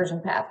the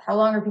conversion path. How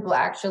long are people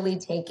actually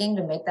taking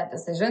to make that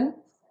decision?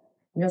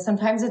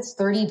 Sometimes it's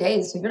 30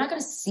 days. So you're not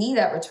going to see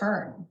that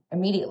return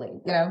immediately.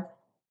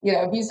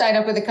 If you sign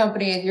up with a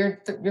company,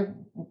 your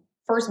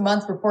first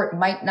month report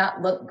might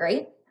not look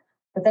great,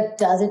 but that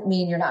doesn't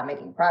mean you're not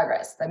making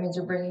progress. That means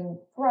you're bringing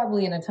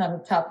probably in a ton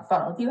of top of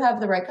funnel if you have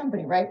the right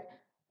company, right?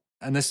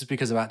 And this is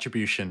because of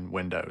attribution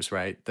windows,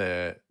 right?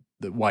 The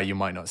why you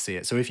might not see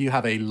it. So if you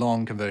have a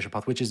long conversion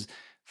path, which is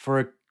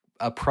for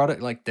a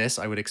product like this,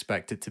 I would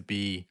expect it to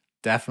be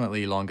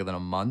definitely longer than a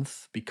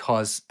month,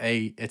 because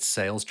it's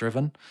sales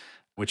driven,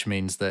 which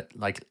means that,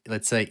 like,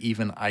 let's say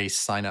even I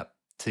sign up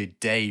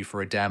today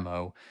for a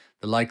demo,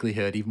 the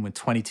likelihood, even with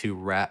 22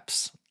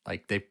 reps,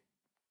 like they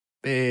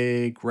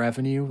big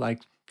revenue,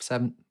 like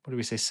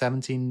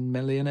 17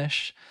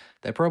 million-ish,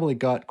 they probably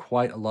got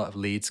quite a lot of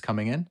leads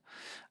coming in,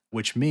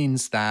 which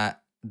means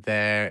that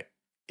there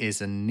is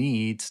a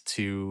need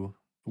to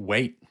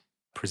wait,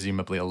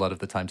 presumably a lot of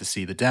the time, to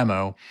see the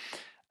demo,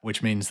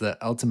 which means that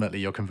ultimately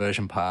your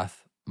conversion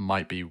path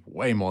might be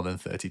way more than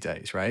 30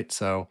 days, right?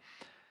 So,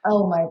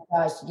 oh my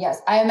gosh,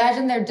 yes. I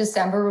imagine their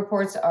December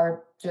reports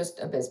are just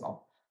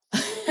abysmal.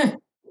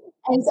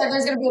 And so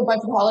there's going to be a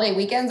bunch of holiday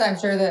weekends. I'm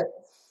sure that,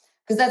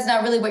 because that's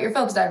not really what you're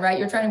focused on, right?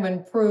 You're trying to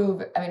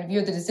improve. I mean, if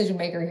you're the decision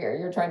maker here,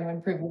 you're trying to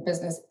improve your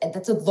business, and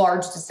that's a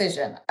large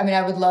decision. I mean,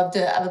 I would love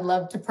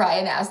to pry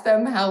and ask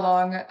them how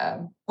long,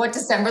 what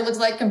December looks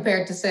like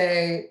compared to,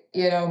 say,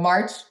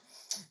 March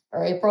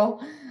or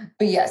April.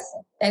 But yes,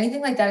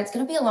 anything like that, it's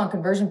going to be a long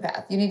conversion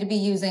path. You need to be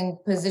using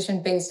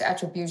position-based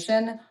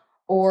attribution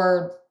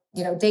or,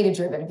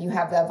 data-driven if you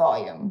have that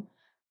volume,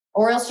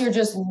 or else you're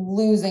just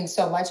losing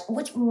so much,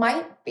 which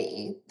might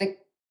be the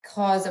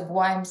cause of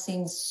why I'm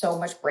seeing so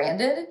much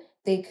branded.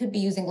 They could be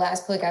using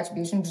last click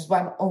attribution, which is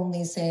why I'm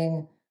only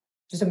seeing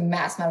just a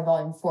mass amount of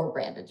volume for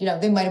branded.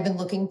 They might have been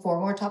looking for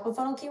more top of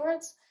funnel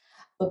keywords,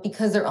 but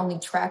because they're only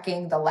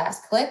tracking the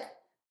last click,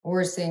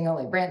 we're seeing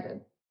only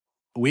branded.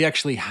 We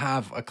actually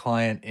have a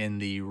client in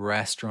the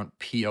restaurant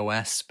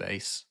POS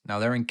space. Now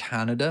they're in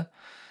Canada.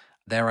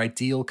 Their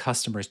ideal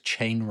customer is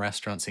chain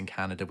restaurants in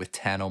Canada with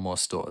 10 or more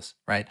stores,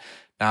 right?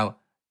 Now,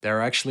 there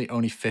are actually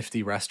only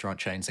 50 restaurant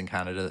chains in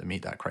Canada that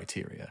meet that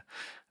criteria,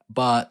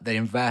 but they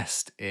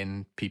invest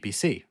in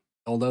PPC.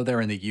 Although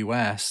they're in the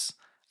US,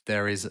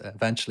 there is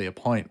eventually a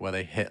point where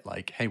they hit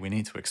like, hey, we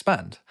need to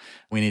expand.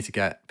 We need to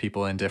get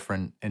people in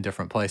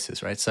different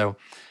places, right? So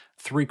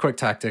 3 quick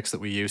tactics that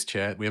we used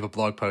here. We have a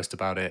blog post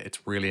about it.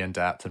 It's really in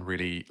depth and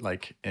really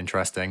like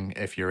interesting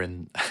if you're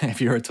if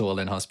you're at all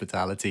in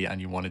hospitality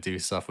and you want to do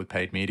stuff with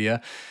paid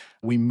media.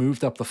 We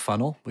moved up the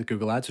funnel with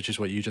Google Ads, which is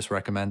what you just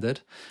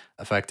recommended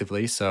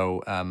effectively.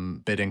 So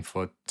bidding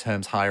for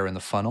terms higher in the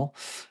funnel.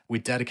 We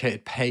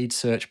dedicated paid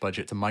search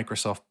budget to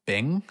Microsoft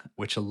Bing,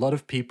 which a lot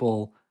of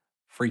people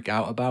freak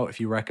out about if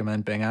you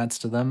recommend Bing ads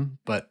to them.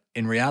 But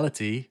in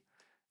reality,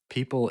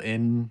 people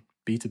in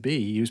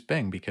B2B use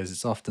Bing because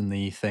it's often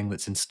the thing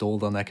that's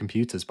installed on their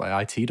computers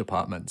by IT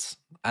departments.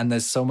 And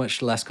there's so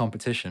much less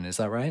competition. Is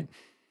that right?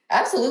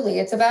 Absolutely.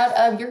 It's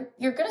about,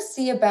 you're going to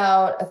see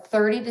about a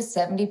 30 to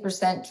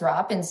 70%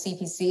 drop in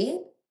CPC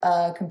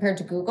compared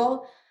to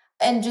Google.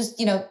 And just,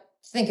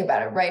 think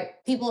about it,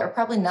 right? People are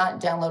probably not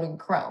downloading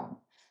Chrome.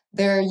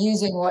 They're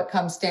using what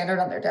comes standard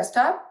on their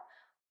desktop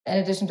in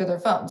addition to their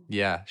phones.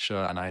 Yeah,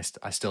 sure. And I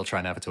still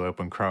try never to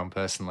open Chrome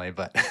personally,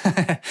 but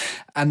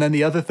and then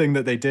the other thing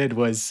that they did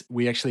was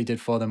we actually did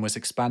for them was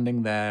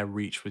expanding their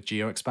reach with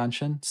geo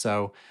expansion.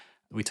 So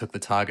we took the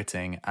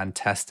targeting and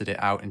tested it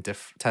out and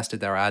tested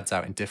their ads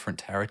out in different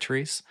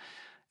territories.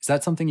 Is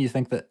that something you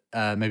think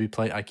that maybe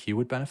Plate IQ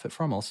would benefit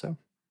from also?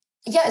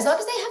 Yeah, as long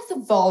as they have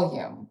the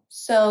volume.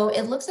 So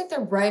it looks like they're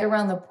right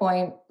around the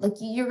point. Like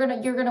you're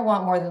gonna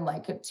want more than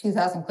like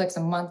 2,000 clicks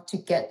a month to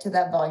get to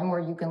that volume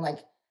where you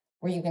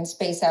can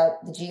space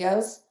out the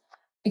geos,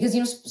 because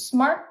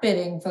smart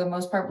bidding for the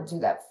most part will do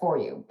that for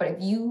you. But if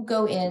you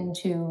go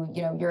into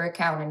your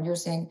account and you're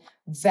seeing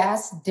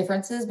vast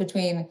differences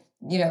between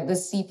the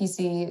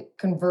CPC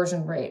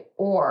conversion rate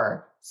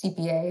or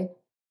CPA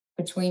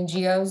between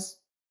geos,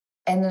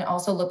 and then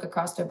also look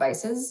across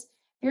devices,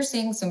 you're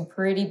seeing some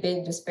pretty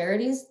big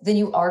disparities, then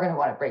you are going to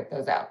want to break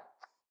those out.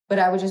 But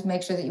I would just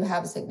make sure that you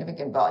have a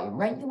significant volume,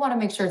 right? You want to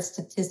make sure it's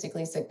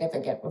statistically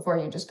significant before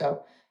you just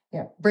go,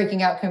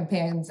 breaking out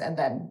campaigns and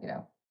then,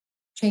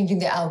 changing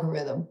the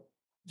algorithm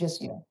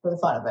just, for the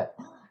fun of it.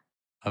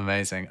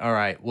 Amazing. All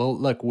right. Well,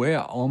 look, we're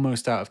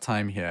almost out of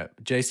time here.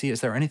 JC,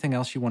 is there anything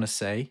else you want to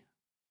say?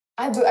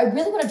 I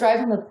really want to drive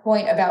home the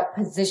point about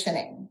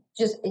positioning,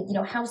 just,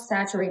 how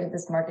saturated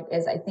this market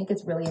is. I think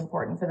it's really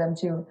important for them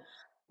to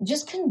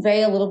just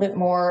convey a little bit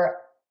more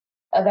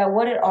about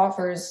what it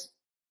offers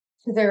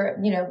to their,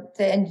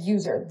 the end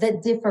user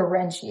that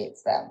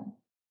differentiates them.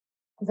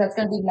 Because that's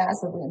going to be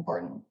massively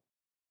important.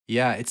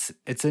 Yeah,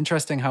 it's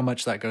interesting how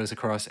much that goes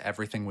across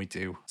everything we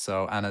do.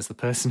 So, and as the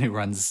person who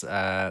runs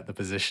the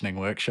positioning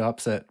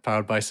workshops at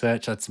Powered by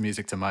Search, that's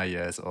music to my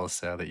ears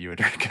also that you would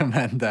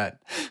recommend that.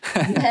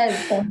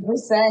 Yes,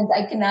 100%.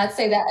 I cannot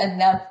say that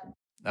enough.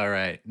 All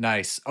right,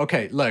 nice.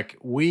 Okay, look,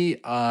 we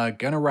are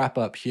going to wrap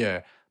up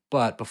here.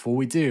 But before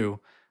we do,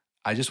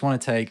 I just want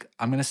to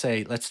I'm going to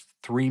say, let's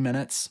 3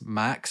 minutes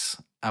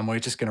max, and we're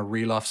just going to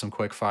reel off some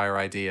quick fire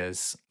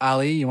ideas.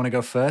 Ali, you want to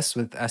go first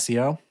with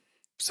SEO?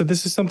 So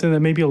this is something that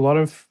maybe a lot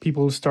of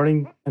people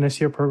starting an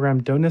SEO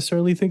program don't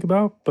necessarily think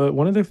about, but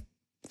one of the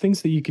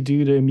things that you could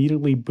do to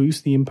immediately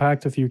boost the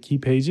impact of your key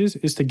pages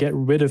is to get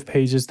rid of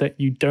pages that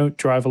you don't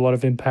drive a lot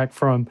of impact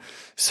from.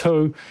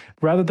 So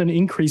rather than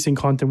increasing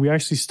content, we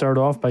actually start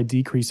off by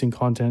decreasing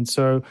content.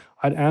 So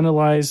I'd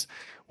analyze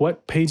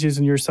what pages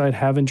on your site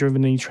haven't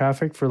driven any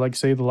traffic for, like,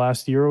 say, the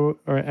last year,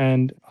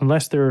 and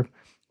unless they're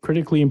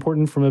critically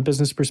important from a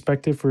business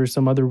perspective for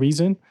some other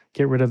reason,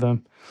 get rid of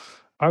them.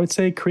 I would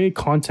say create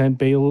content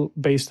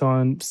based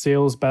on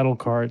sales battle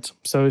cards.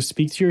 So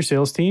speak to your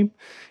sales team.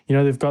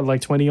 They've got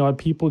like 20 odd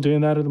people doing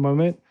that at the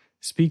moment.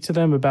 Speak to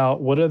them about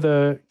what are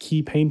the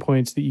key pain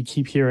points that you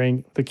keep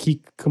hearing, the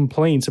key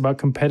complaints about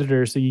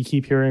competitors that you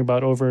keep hearing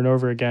about over and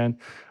over again.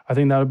 I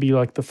think that would be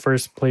like the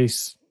first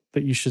place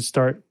that you should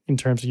start in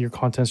terms of your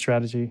content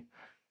strategy.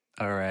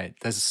 All right.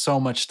 There's so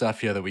much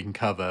stuff here that we can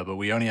cover, but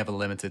we only have a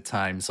limited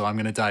time. So I'm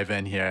going to dive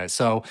in here.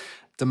 So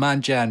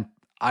demand gen,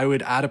 I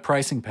would add a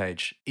pricing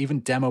page. Even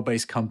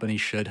demo-based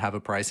companies should have a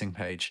pricing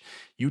page.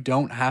 You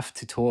don't have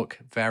to talk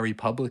very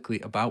publicly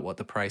about what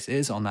the price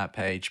is on that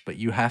page, but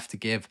you have to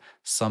give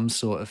some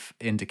sort of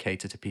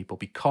indicator to people,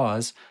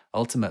 because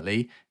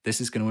ultimately this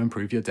is going to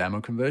improve your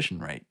demo conversion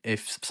rate.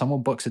 If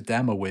someone books a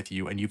demo with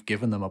you and you've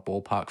given them a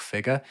ballpark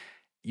figure,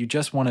 you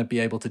just want to be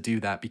able to do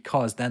that,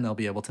 because then they'll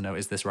be able to know,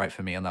 is this right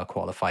for me? And they'll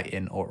qualify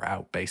in or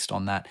out based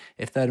on that.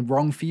 If they're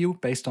wrong for you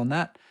based on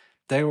that,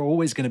 they're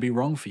always going to be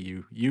wrong for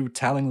you. You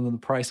telling them the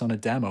price on a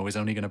demo is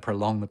only going to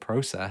prolong the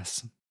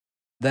process.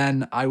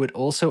 Then I would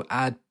also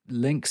add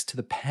links to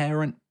the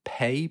parent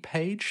pay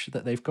page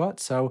that they've got.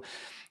 So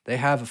they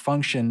have a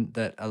function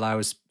that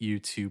allows you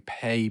to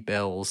pay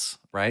bills,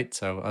 right?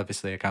 So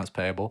obviously accounts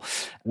payable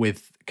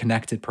with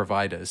connected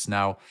providers.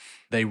 Now,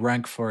 they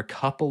rank for a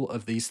couple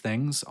of these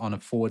things on a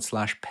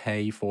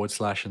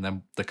 /pay/ and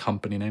then the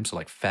company name. So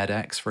like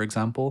FedEx, for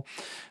example.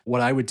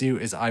 What I would do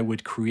is I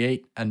would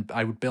create and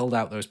I would build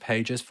out those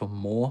pages for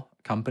more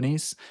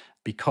companies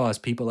because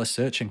people are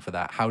searching for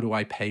that. How do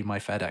I pay my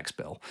FedEx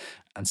bill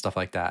and stuff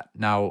like that?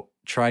 Now,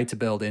 try to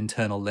build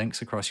internal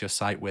links across your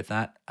site with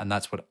that. And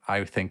that's what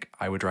I think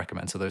I would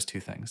recommend. So those two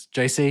things.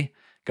 JC,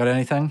 got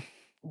anything?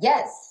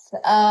 Yes.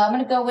 I'm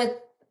going to go with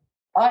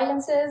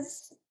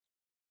audiences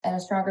and a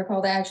stronger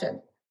call to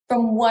action.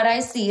 From what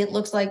I see, it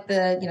looks like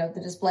the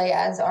display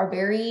ads are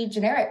very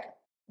generic.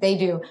 They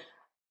do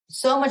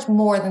so much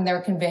more than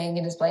they're conveying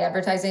in display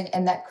advertising.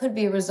 And that could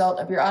be a result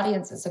of your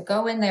audiences. So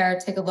go in there,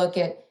 take a look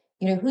at,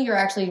 who you're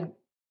actually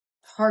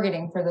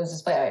targeting for those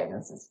display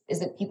audiences.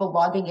 Is it people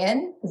logging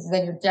in? Because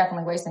then you're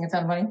definitely wasting a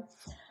ton of money.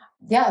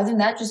 Yeah, other than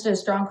that, just a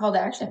strong call to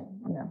action,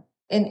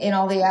 in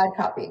all the ad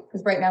copy.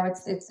 Because right now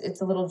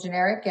it's a little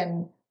generic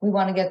and we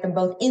want to get them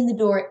both in the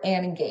door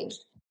and engaged.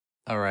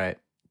 All right.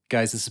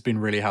 Guys, this has been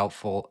really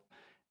helpful.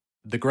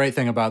 The great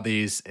thing about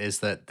these is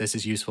that this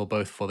is useful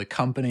both for the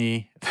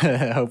company,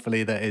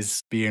 hopefully, that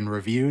is being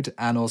reviewed,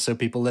 and also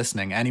people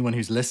listening. Anyone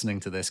who's listening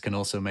to this can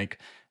also make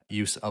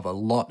use of a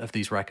lot of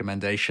these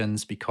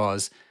recommendations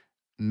because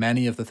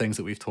many of the things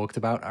that we've talked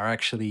about are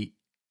actually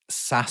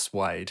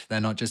SaaS-wide.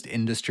 They're not just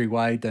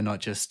industry-wide. They're not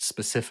just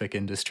specific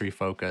industry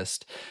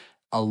focused.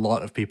 A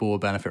lot of people will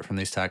benefit from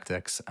these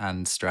tactics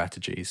and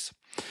strategies.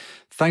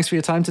 Thanks for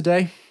your time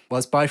today. Well,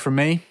 it's bye from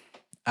me.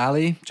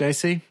 Ali,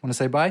 JC, want to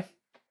say bye?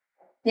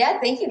 Yeah,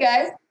 thank you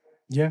guys.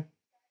 Yeah,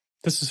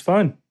 this is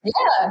fun.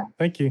 Yeah.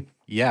 Thank you.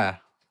 Yeah,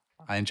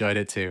 I enjoyed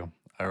it too.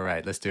 All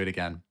right, let's do it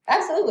again.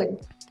 Absolutely.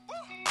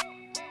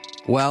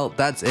 Well,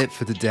 that's it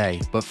for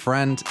today. But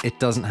friend, it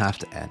doesn't have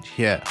to end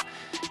here.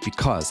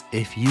 Because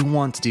if you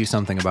want to do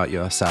something about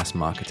your SaaS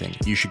marketing,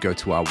 you should go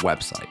to our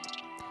website.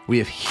 We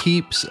have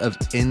heaps of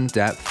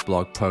in-depth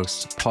blog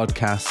posts,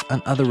 podcasts,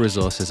 and other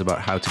resources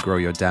about how to grow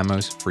your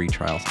demos, free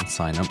trials, and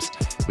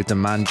signups with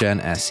demand gen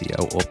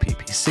SEO or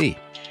PPC.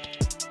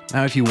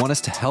 Now, if you want us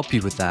to help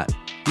you with that,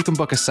 you can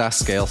book a SaaS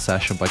scale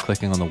session by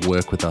clicking on the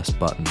Work With Us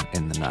button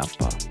in the nav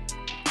bar.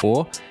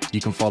 Or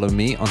you can follow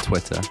me on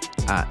Twitter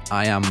at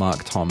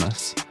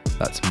 @IamMarkThomas,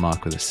 that's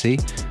Mark with a C,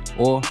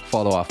 or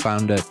follow our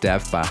founder,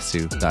 Dev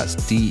Basu, that's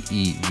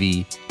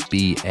DEVBASU.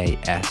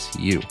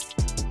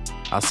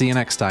 I'll see you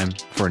next time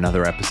for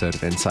another episode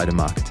of Insider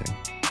Marketing.